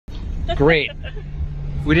Great.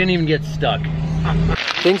 We didn't even get stuck.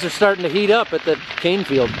 Things are starting to heat up at the cane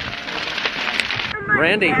field.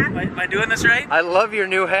 Randy, am I doing this right? I love your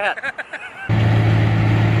new hat.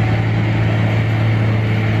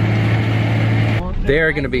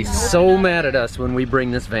 They're gonna be so mad at us when we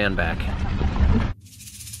bring this van back.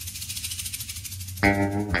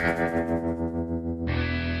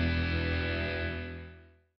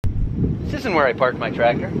 This isn't where I parked my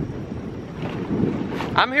tractor.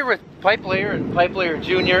 I'm here with Pipe Layer and Pipe Layer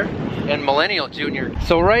Jr. and Millennial Jr.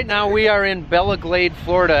 So right now we are in Everglades,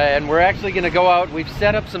 Florida, and we're actually gonna go out. We've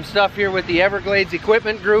set up some stuff here with the Everglades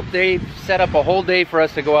Equipment Group. They've set up a whole day for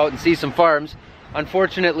us to go out and see some farms.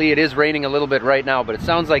 Unfortunately, it is raining a little bit right now, but it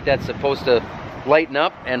sounds like that's supposed to lighten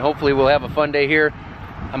up, and hopefully we'll have a fun day here.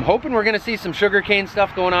 I'm hoping we're gonna see some sugarcane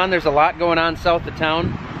stuff going on. There's a lot going on south of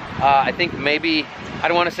town. I think maybe, I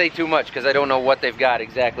don't want to say too much because I don't know what they've got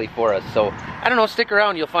exactly for us. So, I don't know, stick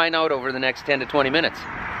around, you'll find out over the next 10 to 20 minutes.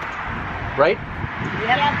 Right?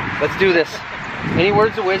 Yep. Let's do this. Any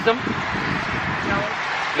words of wisdom?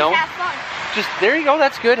 No? Have fun. Just, there you go,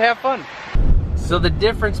 that's good, have fun. So the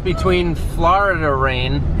difference between Florida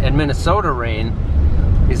rain and Minnesota rain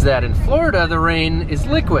is that in Florida the rain is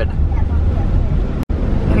liquid.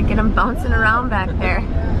 Gotta get them bouncing around back there.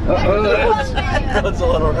 That's a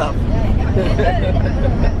little rough.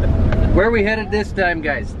 Where are we headed this time,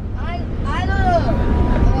 guys? I don't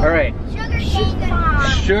know. All right. Sugarcane Farm.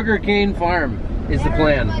 Sugarcane Farm is the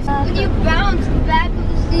plan. When you bounce, the back of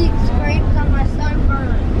the seat scrapes on my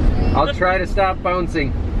sunburn. I'll try to stop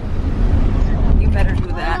bouncing. You better do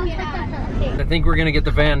that. I think we're gonna get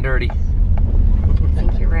the van dirty. I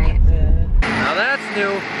think you're right. Now that's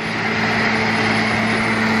new.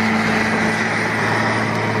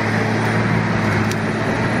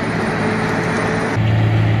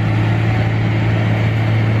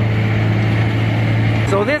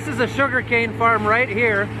 So this is a sugarcane farm right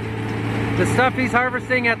here. The stuff he's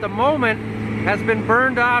harvesting at the moment has been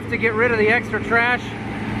burned off to get rid of the extra trash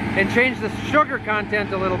and change the sugar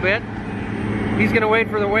content a little bit. He's gonna wait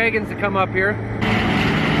for the wagons to come up here.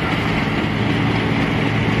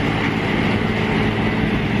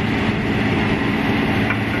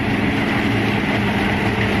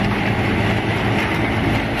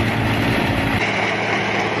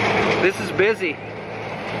 This is busy.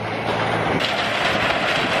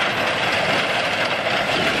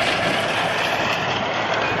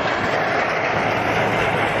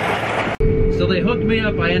 So they hooked me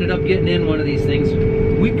up, I ended up getting in one of these things.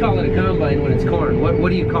 We call it a combine when it's corn. What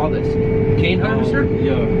do you call this? Cane harvester?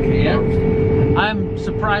 Yeah. I'm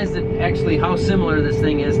surprised at actually how similar this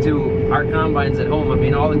thing is to our combines at home. I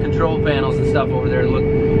mean, all the control panels and stuff over there look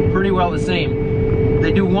pretty well the same.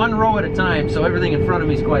 They do one row at a time, so everything in front of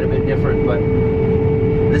me is quite a bit different, but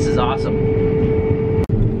this is awesome.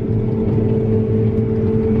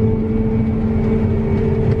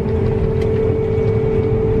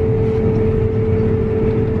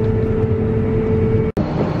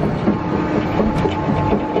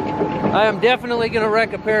 I am definitely going to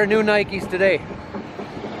wreck a pair of new Nikes today.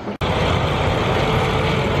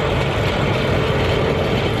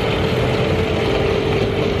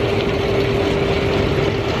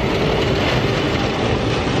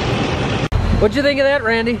 What'd you think of that,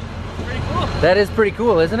 Randy? Pretty cool. That is pretty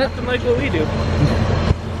cool, isn't it? Nothing like what we do.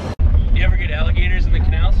 You ever get alligators in the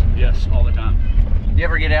canals? Yes, all the time. You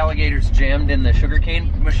ever get alligators jammed in the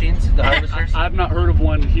sugarcane machines, the harvesters? I've not heard of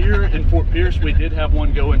one here in Fort Pierce. We did have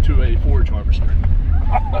one go into a forage harvester.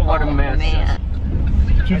 Oh, what a mess. Man.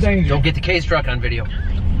 Don't get the K struck on video.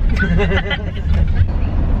 Just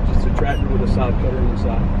a tractor with a side cutter on the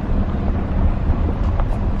side.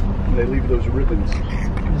 And they leave those ribbons.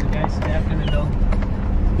 There's a guy stacked in the middle.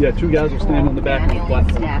 Yeah, two guys will stand on the back of the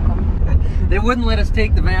platform. They wouldn't let us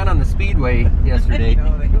take the van on the speedway yesterday,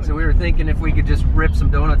 so we were thinking if we could just rip some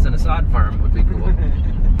donuts in a sod farm, it would be cool.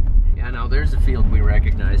 Yeah, now there's a field we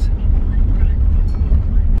recognize.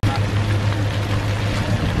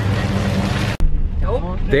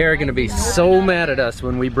 They're gonna be so mad at us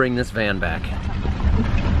when we bring this van back.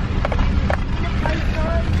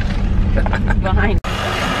 Behind.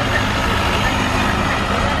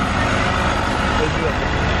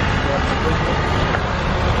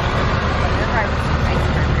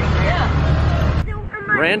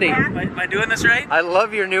 Randy, Am I doing this right? I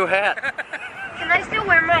love your new hat. Can I still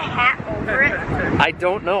wear my hat over it? I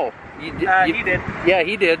don't know. He did. Yeah,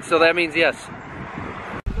 he did, so that means yes.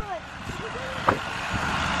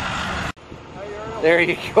 There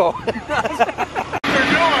you go. We're doing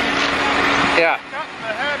Yeah. cutting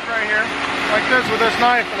the head right here, like this with this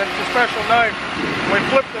knife, and it's a special knife. We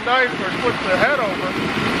flip the knife or flip the head over,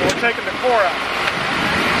 and we're taking the core out.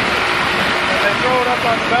 up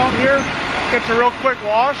on the belt here. Gets a real quick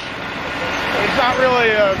wash. It's not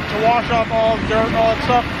really to wash off all the dirt and all that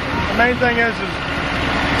stuff. The main thing is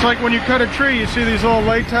it's like when you cut a tree, you see these little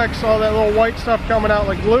latex, all that little white stuff coming out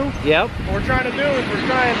like glue. Yep. What we're trying to do is we're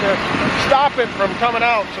trying to stop it from coming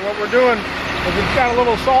out. So what we're doing is it's got a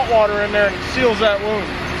little salt water in there and it seals that wound.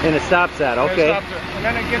 And it stops that, okay. And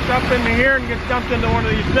then it gets up into here and gets dumped into one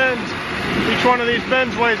of these bins. Each one of these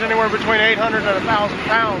bins weighs anywhere between 800 and 1,000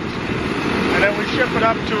 pounds. And then we ship it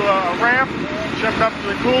up to a ramp, ship it up to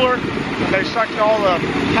the cooler, and they suck all the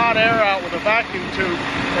hot air out with a vacuum tube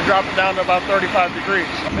and drop it down to about 35 degrees.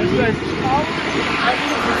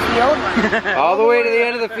 All the way to the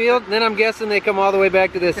end of the field, and then I'm guessing they come all the way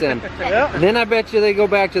back to this end. Yeah. Then I bet you they go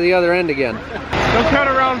back to the other end again. They'll cut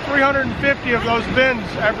around 350 of those bins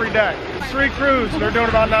every day. 3 crews, they're doing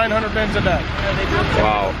about 900 bins a day.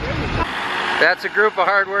 Wow. That's a group of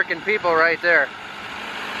hard-working people right there.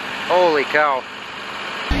 Holy cow.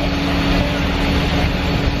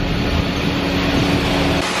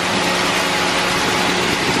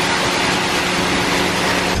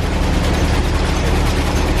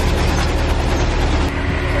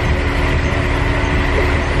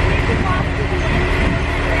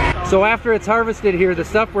 So after it's harvested here, the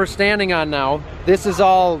stuff we're standing on now, this is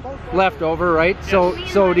all leftover, right?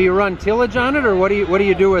 Yes. So do you run tillage on it, or what do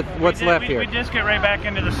you do with what's left here? We disc it right back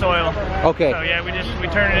into the soil. Okay. So yeah, we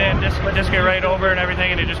turn it in, disc it right over and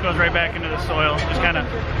everything, and it just goes right back into the soil. Just kind of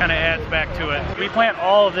adds back to it. We plant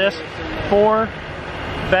all of this 4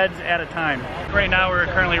 beds at a time. Right now we're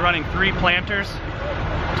currently running 3 planters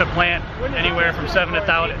to plant anywhere from 7 to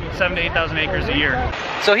 8,000 acres a year.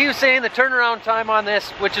 So he was saying the turnaround time on this,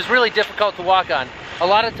 which is really difficult to walk on, a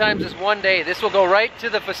lot of times is 1 day. This will go right to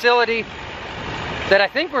the facility that I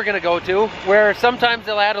think we're gonna go to, where sometimes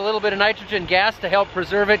they'll add a little bit of nitrogen gas to help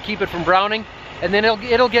preserve it, keep it from browning, and then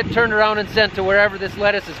it'll get turned around and sent to wherever this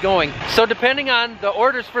lettuce is going. So depending on the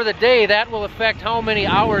orders for the day, that will affect how many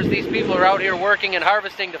hours these people are out here working and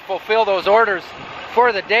harvesting to fulfill those orders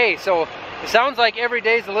for the day. So it sounds like every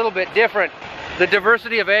day is a little bit different. The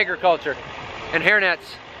diversity of agriculture and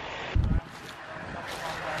hairnets.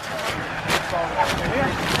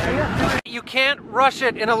 You can't rush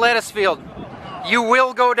it in a lettuce field. You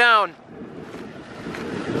will go down.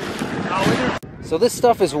 So this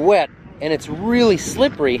stuff is wet and it's really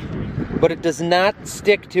slippery, but it does not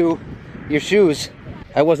stick to your shoes.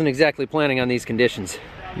 I wasn't exactly planning on these conditions.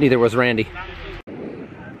 Neither was Randy.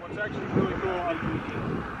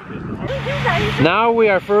 Now we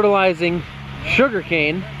are fertilizing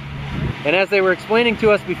sugarcane, and as they were explaining to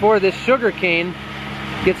us before, this sugarcane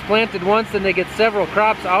gets planted once and they get several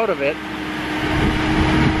crops out of it.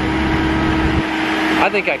 I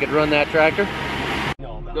think I could run that tractor.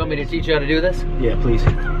 You want me to teach you how to do this? Yeah, please.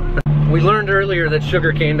 We learned earlier that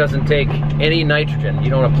sugarcane doesn't take any nitrogen. You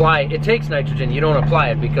don't apply it. It takes nitrogen, you don't apply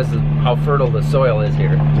it because of how fertile the soil is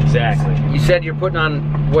here. Exactly. You said you're putting on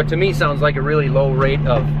what to me sounds like a really low rate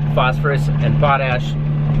of phosphorus and potash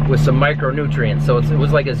with some micronutrients. So it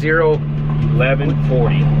was like a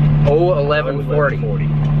 1140.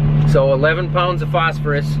 1140. So 11 pounds of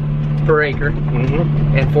phosphorus per acre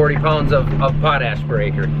and 40 pounds of potash per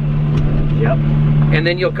acre. Yep. And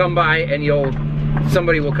then you'll come by and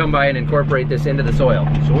somebody will come by and incorporate this into the soil.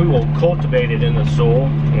 So we will cultivate it in the soil,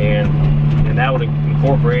 and that would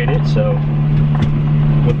incorporate it. So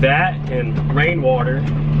with that and rainwater,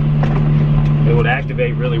 it would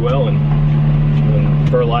activate really well, and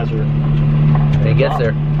fertilizer. It gets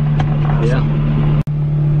there. Yeah.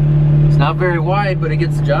 It's not very wide, but it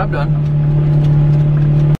gets the job done.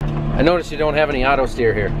 I noticed you don't have any auto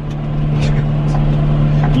steer here.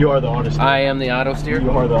 You are the auto steer. I am the auto steer.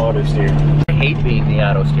 You are the auto steer. I hate being the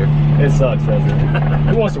auto steer. It sucks, doesn't it?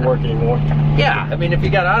 Who wants to work anymore? Yeah, I mean, if you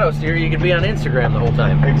got auto steer, you could be on Instagram the whole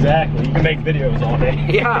time. Exactly. You can make videos all day.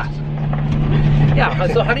 Yeah. Yeah,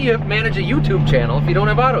 so how do you manage a YouTube channel if you don't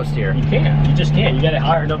have auto steer? You can't. You just can't. You gotta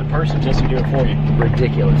hire another person just to do it for you.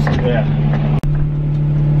 Ridiculous. Yeah.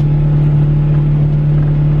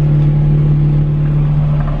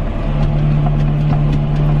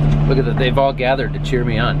 Look at that, they've all gathered to cheer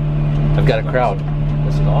me on. I've got a crowd.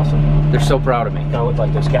 This is awesome. They're so proud of me. Kind of look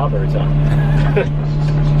like those cowbirds, huh?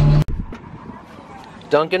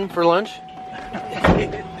 Duncan for lunch?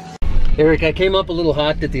 Eric, I came up a little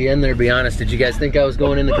hot at the end there, be honest. Did you guys think I was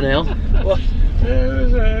going in the canal? Well,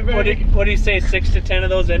 what do you say, 6 to 10 of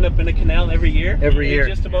those end up in the canal every year? Every year.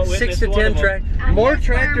 Just about 6 to 10 more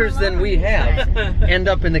tractors than we have end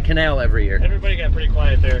up in the canal every year. Everybody got pretty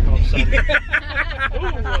quiet there all of a sudden. Did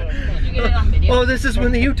you get it on video? Oh, this is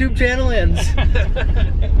when the YouTube channel ends.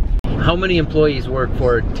 How many employees work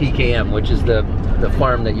for TKM, which is the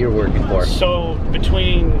farm that you're working for? So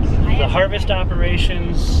between the harvest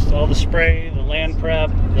operations, all the spray, the land prep,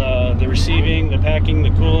 the receiving, the packing, the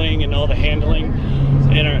cooling, and all the handling,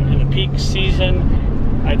 in the peak season,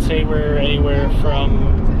 I'd say we're anywhere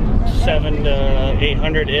from 700 to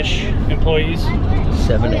 800-ish employees.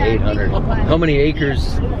 700 to 800. How many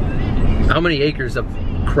acres? How many acres of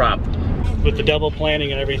crop? With the double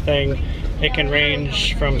planting and everything, it can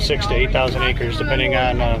range from 6,000 to 8,000 acres, depending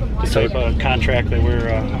on the type of contract that we're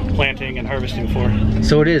planting and harvesting for.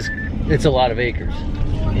 So it's a lot of acres.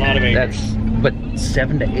 A lot of acres. But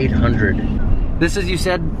 700 to 800. This is, you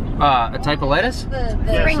said, a type of lettuce?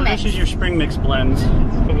 Yeah, so this is your spring mix blends.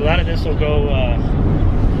 A lot of this will go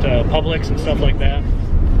to Publix and stuff like that.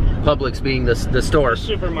 Publix being the store.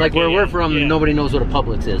 Supermarket, like where we're from, nobody knows what a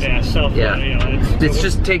Publix is. Yeah, you know,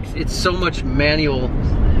 it's so much manual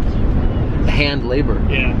hand labor.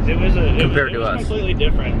 Yeah, it was completely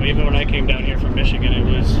different. Even when I came down here from Michigan, it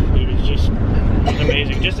was just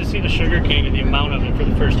amazing. Just to see the sugar cane and the amount of it for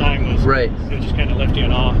the first time was right. It just kind of left you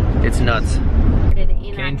in awe. It's nuts. In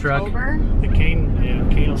cane October? truck. The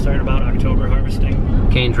cane will start about October harvesting.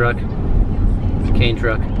 Cane truck. Cane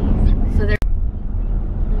truck. So they're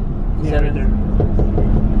Right there.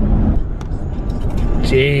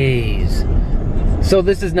 Jeez. So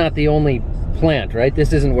this is not the only plant, right?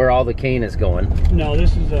 This isn't where all the cane is going. No,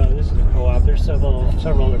 this is a co-op. There's several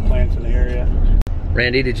other plants in the area.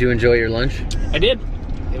 Randy, did you enjoy your lunch? I did.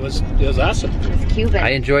 It was awesome. it's Cuban. I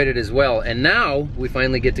enjoyed it as well. And now we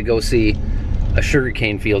finally get to go see a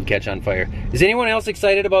sugarcane field catch on fire. Is anyone else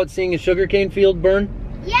excited about seeing a sugarcane field burn?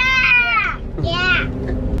 Yeah! Yeah!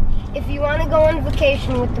 If you want to go on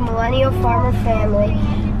vacation with the Millennial Farmer family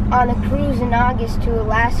on a cruise in August to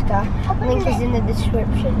Alaska, link is in the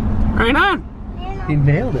description. Right on. He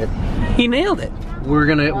nailed it. He nailed it. We're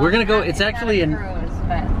gonna go. It's actually an.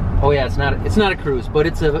 Oh yeah, it's not a cruise, but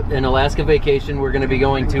it's an Alaska vacation. We're gonna be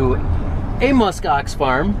going to a musk ox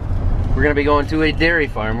farm. We're gonna be going to a dairy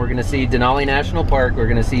farm. We're gonna see Denali National Park. We're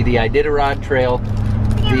gonna see the Iditarod Trail,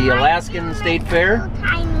 the Alaskan State Fair.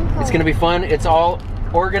 It's gonna be fun. It's all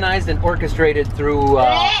organized and orchestrated through.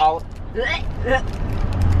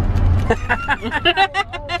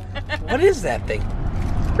 What is that thing?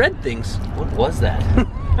 Red things. What was that?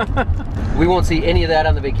 We won't see any of that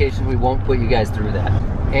on the vacation. We won't put you guys through that.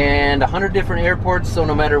 And 100 different airports, so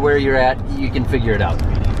no matter where you're at, you can figure it out.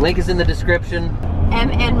 Link is in the description.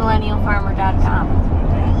 mnmillennialfarmer.com.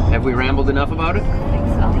 Have we rambled enough about it? I think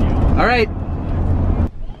so. All right.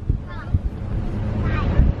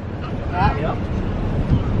 Yep.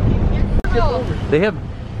 They have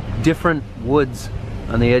different woods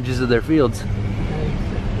on the edges of their fields.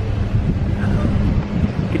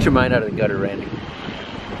 Get your mind out of the gutter, Randy.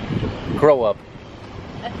 Grow up.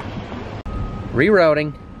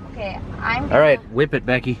 Rerouting. Okay, All right, whip it,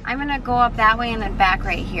 Becky. I'm gonna go up that way and then back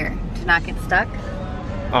right here to not get stuck.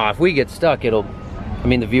 Oh, if we get stuck, the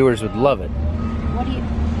viewers would love it. What do you?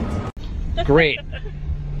 Great.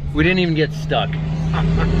 We didn't even get stuck.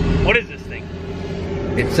 What is this thing?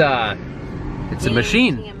 It's a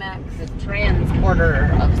machine. TMX, a transporter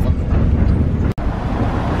of some sort.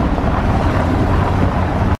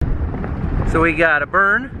 So we got a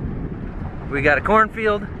burn, we got a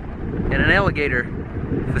cornfield, and an alligator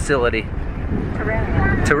facility.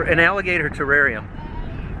 Terrarium. An alligator terrarium.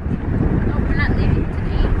 No, we're not leaving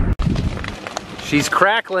today. She's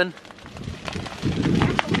crackling.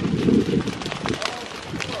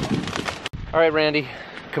 All right, Randy,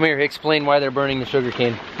 come here. Explain why they're burning the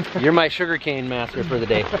sugarcane. You're my sugarcane master for the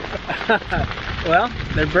day. Well,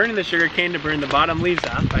 they're burning the sugarcane to burn the bottom leaves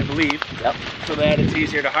off, I believe. Yep. So that it's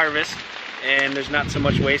easier to harvest, and there's not so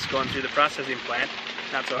much waste going through the processing plant.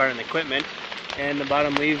 Not so hard on the equipment, and the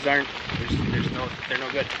bottom leaves aren't. They're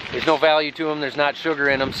no good. There's no value to them. There's not sugar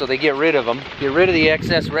in them, so they get rid of them. Get rid of the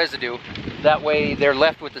excess residue. That way, they're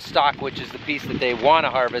left with the stock, which is the piece that they want to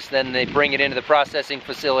harvest. Then they bring it into the processing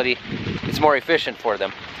facility. It's more efficient for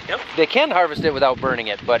them. Yep. They can harvest it without burning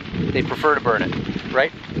it, but they prefer to burn it.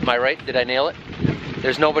 Right? Am I right? Did I nail it?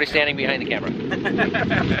 There's nobody standing behind the camera.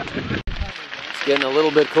 It's getting a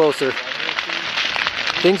little bit closer.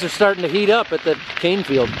 Things are starting to heat up at the cane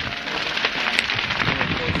field.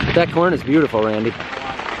 That corn is beautiful, Randy.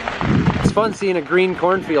 It's fun seeing a green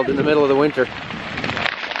cornfield in the middle of the winter.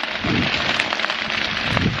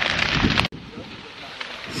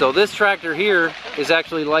 So this tractor here is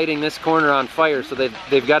actually lighting this corner on fire, so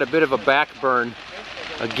they've got a bit of a back burn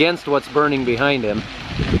against what's burning behind him.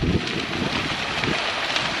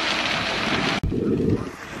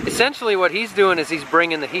 Essentially what he's doing is he's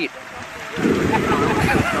bringing the heat.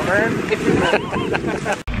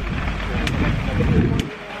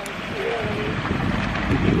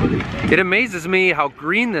 It amazes me how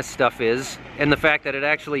green this stuff is and the fact that it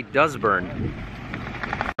actually does burn.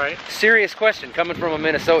 Right. Serious question coming from a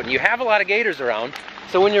Minnesotan. You have a lot of gators around,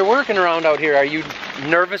 so when you're working around out here, are you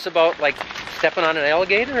nervous about like stepping on an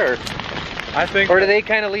alligator, or do they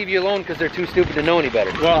kind of leave you alone because they're too stupid to know any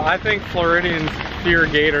better? Well, I think Floridians fear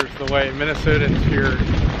gators the way Minnesotans fear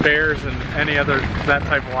bears and any other that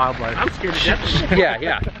type of wildlife. I'm scared to death.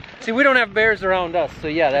 Yeah. See, we don't have bears around us, so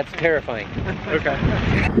yeah, that's terrifying. Okay.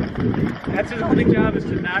 That's his only job, is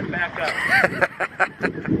to not back up.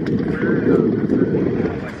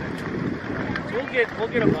 So we'll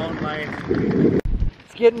get a mountain lion.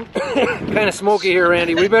 It's getting kind of smoky here,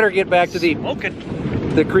 Randy. We better get back to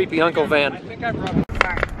the creepy uncle van. I think I brought it.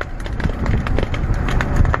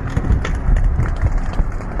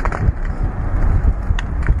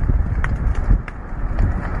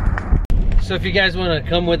 So if you guys want to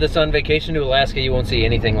come with us on vacation to Alaska, you won't see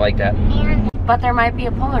anything like that. But there might be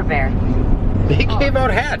a polar bear. They gave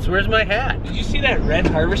out hats. Where's my hat? Did you see that red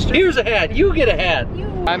harvester? Here's a hat. You get a hat.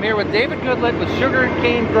 I'm here with David Goodlett with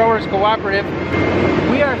Sugarcane Growers Cooperative.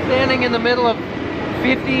 We are standing in the middle of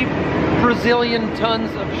 50 Brazilian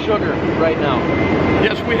tons of sugar right now.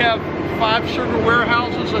 Yes, we have 5 sugar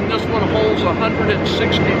warehouses, and this one holds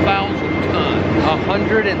 160,000 tons.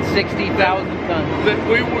 160,000 tons. That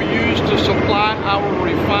we will use to supply our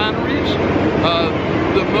refineries.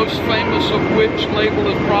 The most famous of which label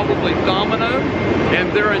is probably Domino,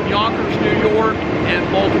 and they're in Yonkers, New York, and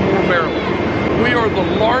Baltimore, Maryland. We are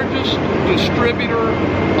the largest distributor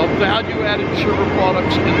of value-added sugar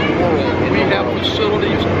products in the world. We have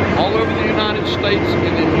facilities all over the United States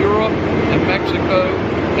and in Europe and Mexico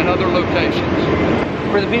and other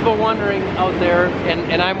locations. For the people wondering out there,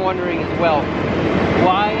 and I'm wondering as well,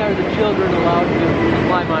 why are the children allowed to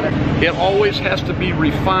climb on it? It always has to be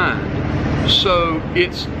refined, so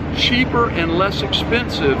it's cheaper and less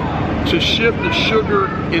expensive to ship the sugar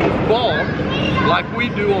in bulk, like we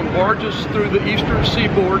do on barges through the eastern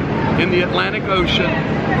seaboard in the Atlantic Ocean,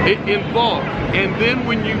 in bulk. And then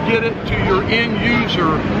when you get it to your end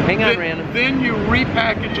user, then you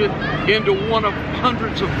repackage it into one of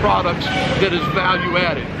hundreds of products that is value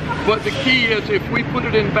added. But the key is, if we put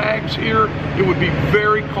it in bags here, it would be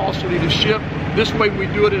very costly to ship. This way we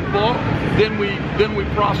do it in bulk, then we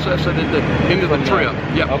process it into the trip.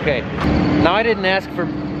 Yep. Okay. Now I didn't ask for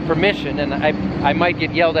permission, and I might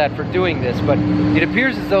get yelled at for doing this, but it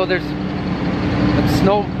appears as though there's a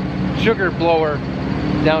snow sugar blower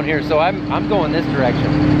down here, so I'm going this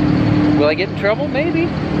direction. Will I get in trouble? Maybe.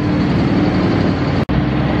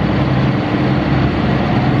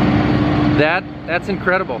 That's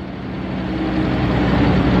incredible.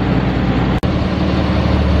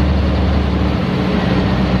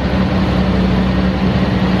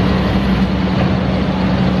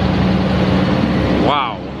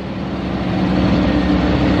 Wow.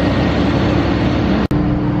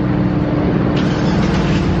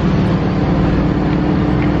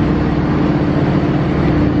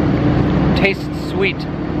 Tastes sweet.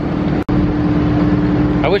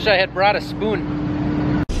 I wish I had brought a spoon.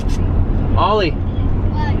 Ollie,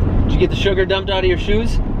 did you get the sugar dumped out of your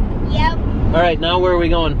shoes? Yep. All right, now where are we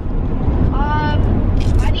going? I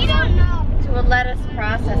don't know. To a lettuce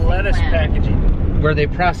processing Lettuce plant. packaging. Where they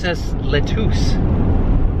process lettuce.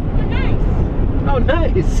 Oh, nice. Oh,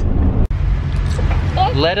 nice.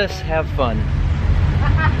 Let us have fun.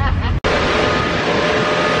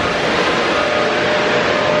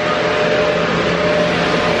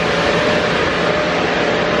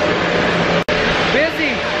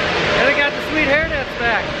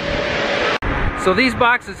 So these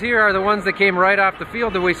boxes here are the ones that came right off the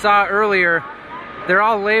field that we saw earlier. They're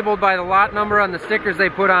all labeled by the lot number on the stickers they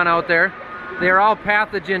put on out there. They're all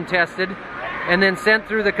pathogen tested and then sent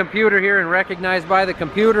through the computer here and recognized by the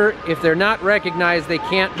computer. If they're not recognized, they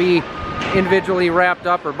can't be individually wrapped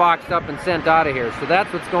up or boxed up and sent out of here. So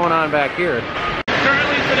that's what's going on back here.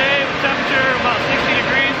 Currently today, with temperature about 60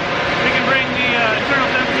 degrees, we can bring the internal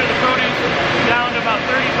temperature of the produce down to about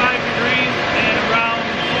 35 degrees in around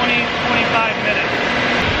 20-25 minutes.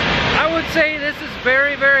 I would say this is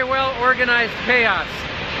very, very well organized chaos.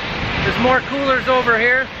 There's more coolers over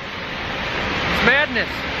here. It's madness.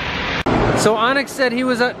 So Onyx said he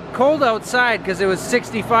was cold outside because it was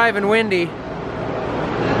 65 and windy.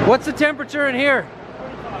 What's the temperature in here?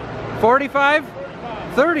 45?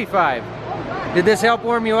 35. Did this help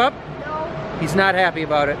warm you up? No. He's not happy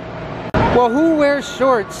about it. Well, who wears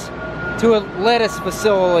shorts to a lettuce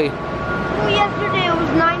facility? Well, yesterday it was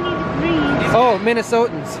 90 degrees. Oh,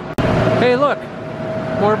 Minnesotans. Hey, look.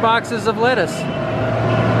 More boxes of lettuce.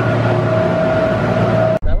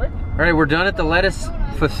 right, we're done at the lettuce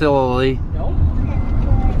facility.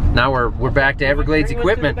 Now we're back to Everglades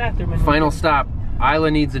equipment. Final stop.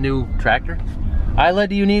 Isla needs a new tractor. Isla,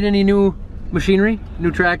 do you need any new machinery?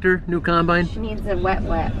 New tractor? New combine? She needs a wet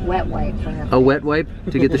wipe for her. A wet wipe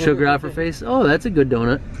to get the sugar off her face? Oh, that's a good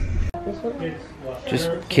donut. Just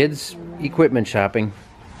kids equipment shopping.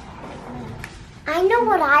 I know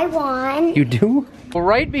what I want. You do? Well,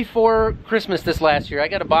 right before Christmas this last year, I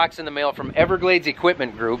got a box in the mail from Everglades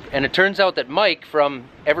Equipment Group, and it turns out that Mike from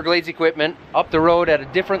Everglades Equipment, up the road at a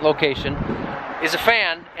different location, is a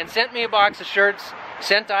fan and sent me a box of shirts,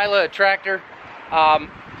 sent Isla a tractor.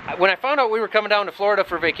 When I found out we were coming down to Florida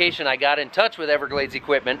for vacation, I got in touch with Everglades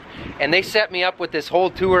Equipment, and they set me up with this whole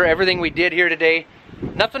tour, everything we did here today.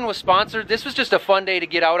 Nothing was sponsored. This was just a fun day to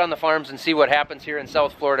get out on the farms and see what happens here in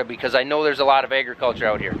South Florida, because I know there's a lot of agriculture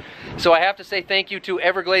out here. So I have to say thank you to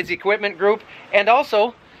Everglades Equipment Group, and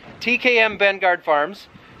also TKM Bengard Farms,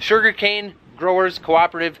 Sugarcane Growers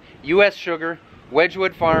Cooperative, US Sugar,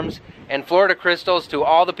 Wedgworth Farms, and Florida Crystals, to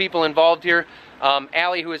all the people involved here.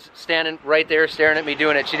 Allie, who is standing right there staring at me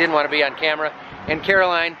doing it, she didn't want to be on camera, and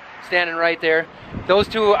Caroline, standing right there. Those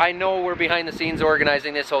two, I know, were behind the scenes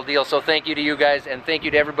organizing this whole deal, so thank you to you guys, and thank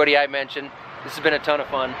you to everybody I mentioned. This has been a ton of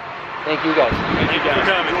fun. Thank you guys. Thank you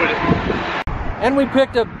guys. And we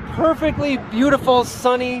picked a perfectly beautiful,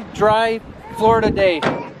 sunny, dry Florida day.